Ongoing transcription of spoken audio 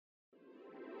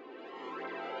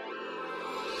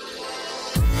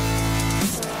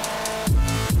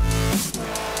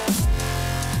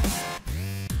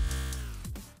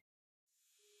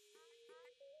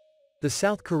The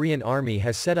South Korean Army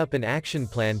has set up an action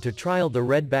plan to trial the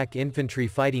Redback Infantry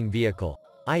Fighting Vehicle,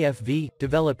 IFV,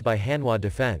 developed by Hanwha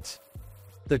Defense.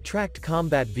 The tracked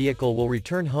combat vehicle will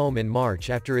return home in March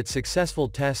after its successful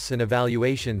tests and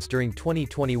evaluations during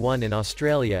 2021 in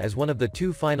Australia as one of the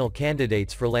 2 final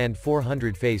candidates for Land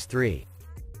 400 Phase 3.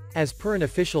 As per an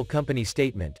official company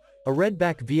statement, a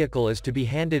Redback vehicle is to be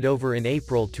handed over in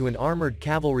April to an armored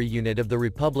cavalry unit of the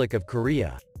Republic of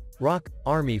Korea, ROK,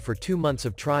 Army for 2 months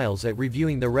of trials at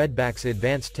reviewing the Redback's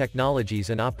advanced technologies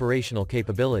and operational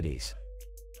capabilities.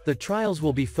 The trials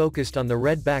will be focused on the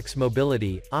Redback's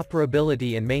mobility,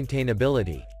 operability and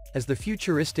maintainability, as the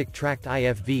futuristic tracked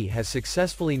IFV has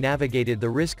successfully navigated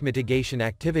the risk mitigation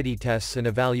activity tests and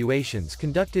evaluations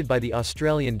conducted by the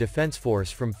Australian Defence Force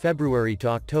from February to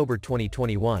October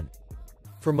 2021.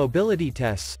 For mobility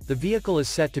tests, the vehicle is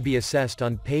set to be assessed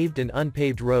on paved and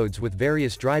unpaved roads with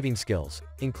various driving skills,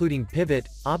 including pivot,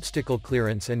 obstacle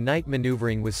clearance and night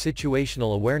maneuvering with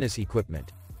situational awareness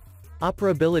equipment.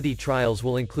 Operability trials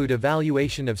will include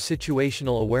evaluation of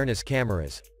situational awareness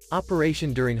cameras,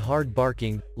 operation during hard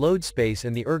barking, load space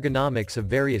and the ergonomics of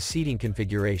various seating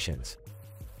configurations.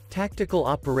 Tactical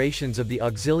operations of the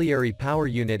auxiliary power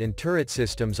unit and turret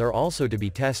systems are also to be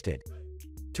tested.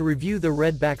 To review the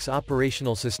Redback's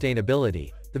operational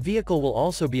sustainability, the vehicle will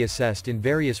also be assessed in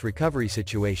various recovery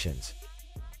situations.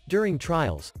 During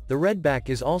trials, the Redback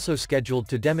is also scheduled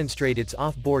to demonstrate its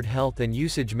off-board health and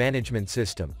usage management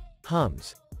system,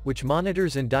 HUMS, which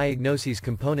monitors and diagnoses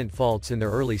component faults in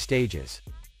their early stages.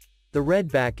 The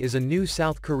Redback is a new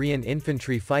South Korean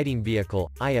infantry fighting vehicle,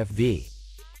 IFV.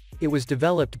 It was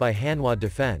developed by Hanwha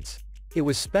Defense. It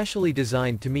was specially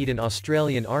designed to meet an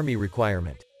Australian Army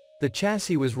requirement. The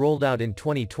chassis was rolled out in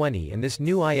 2020 and this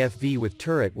new IFV with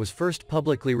turret was first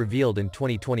publicly revealed in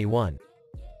 2021.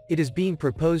 It is being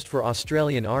proposed for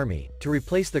Australian Army, to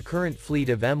replace the current fleet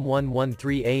of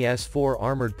M113AS4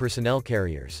 armoured personnel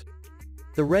carriers.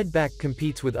 The Redback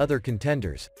competes with other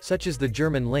contenders, such as the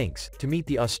German Lynx, to meet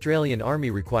the Australian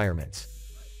Army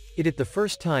requirements. It is the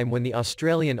first time when the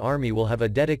Australian Army will have a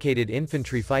dedicated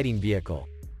infantry fighting vehicle.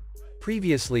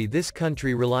 Previously this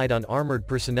country relied on armoured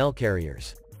personnel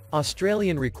carriers.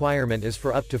 Australian requirement is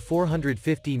for up to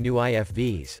 450 new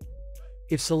IFVs.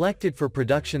 If selected for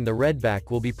production, the Redback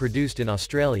will be produced in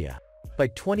Australia. By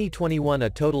 2021 a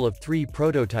total of 3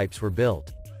 prototypes were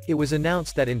built. It was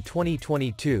announced that in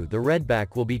 2022 the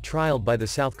Redback will be trialed by the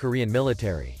South Korean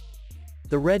military.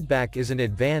 The Redback is an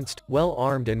advanced,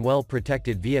 well-armed and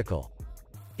well-protected vehicle.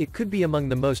 It could be among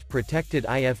the most protected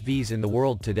IFVs in the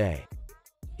world today.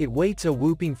 It weighs a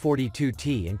whopping 42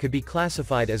 t and could be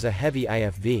classified as a heavy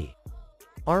IFV.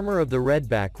 Armor of the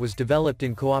Redback was developed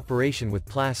in cooperation with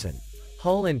Plasan.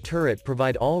 Hull and turret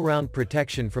provide all-round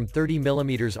protection from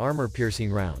 30mm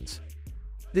armor-piercing rounds.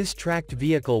 This tracked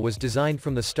vehicle was designed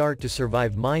from the start to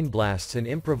survive mine blasts and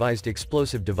improvised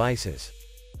explosive devices.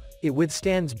 It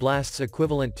withstands blasts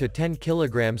equivalent to 10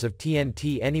 kilograms of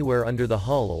TNT anywhere under the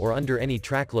hull or under any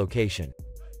track location.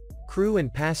 Crew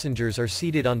and passengers are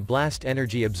seated on blast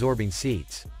energy-absorbing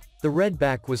seats. The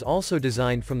Redback was also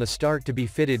designed from the start to be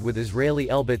fitted with Israeli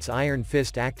Elbit's Iron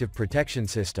Fist active protection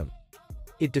system.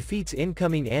 It defeats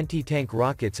incoming anti-tank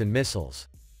rockets and missiles.